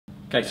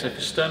Okay, so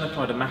for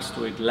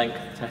sternocleidomastoid length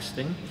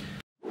testing,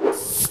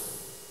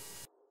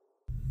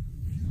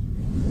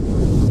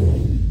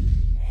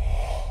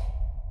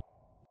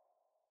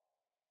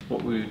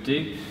 what we would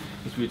do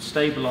is we would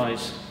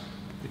stabilise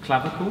the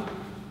clavicle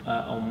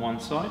on one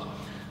side,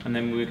 and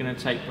then we're going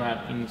to take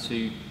Brad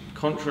into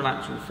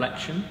contralateral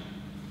flexion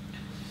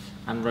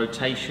and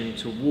rotation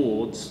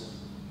towards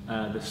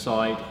the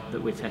side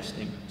that we're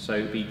testing. So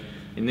it would be,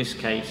 in this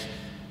case,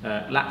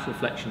 lateral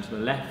flexion to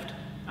the left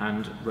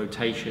and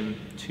rotation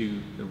to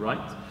the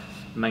right,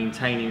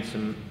 maintaining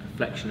some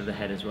flexion of the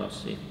head as well.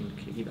 So see if you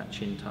can keep that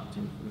chin tucked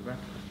in from the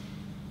ground.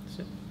 That's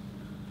it.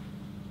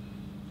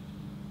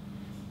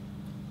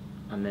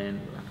 And then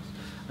relax.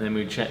 And then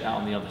we check that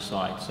on the other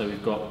side. So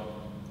we've got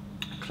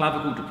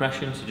clavicle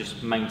depression, so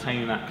just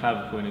maintaining that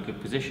clavicle in a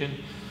good position.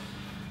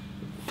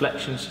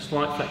 Flexion,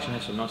 slight flexion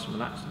here, so nice and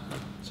relaxed.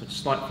 So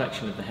slight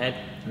flexion of the head,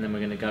 and then we're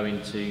going to go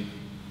into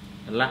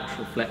a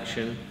lateral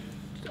flexion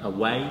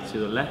away to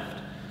the left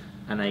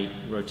and a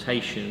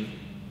rotation,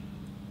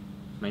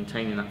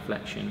 maintaining that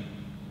flexion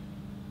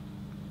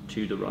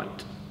to the right.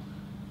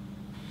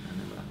 And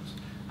then relax.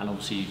 And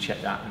obviously you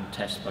check that and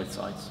test both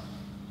sides.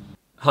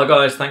 Hi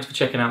guys, thanks for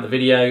checking out the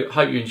video.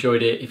 Hope you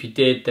enjoyed it. If you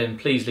did, then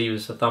please leave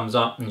us a thumbs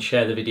up and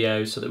share the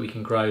video so that we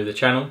can grow the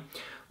channel.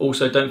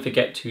 Also, don't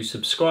forget to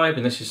subscribe,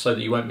 and this is so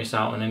that you won't miss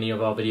out on any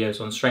of our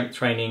videos on strength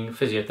training,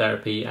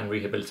 physiotherapy and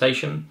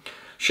rehabilitation.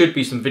 Should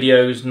be some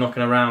videos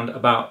knocking around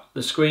about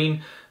the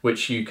screen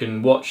which you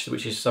can watch,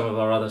 which is some of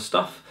our other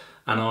stuff,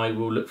 and I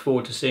will look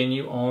forward to seeing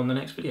you on the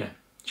next video.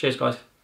 Cheers guys.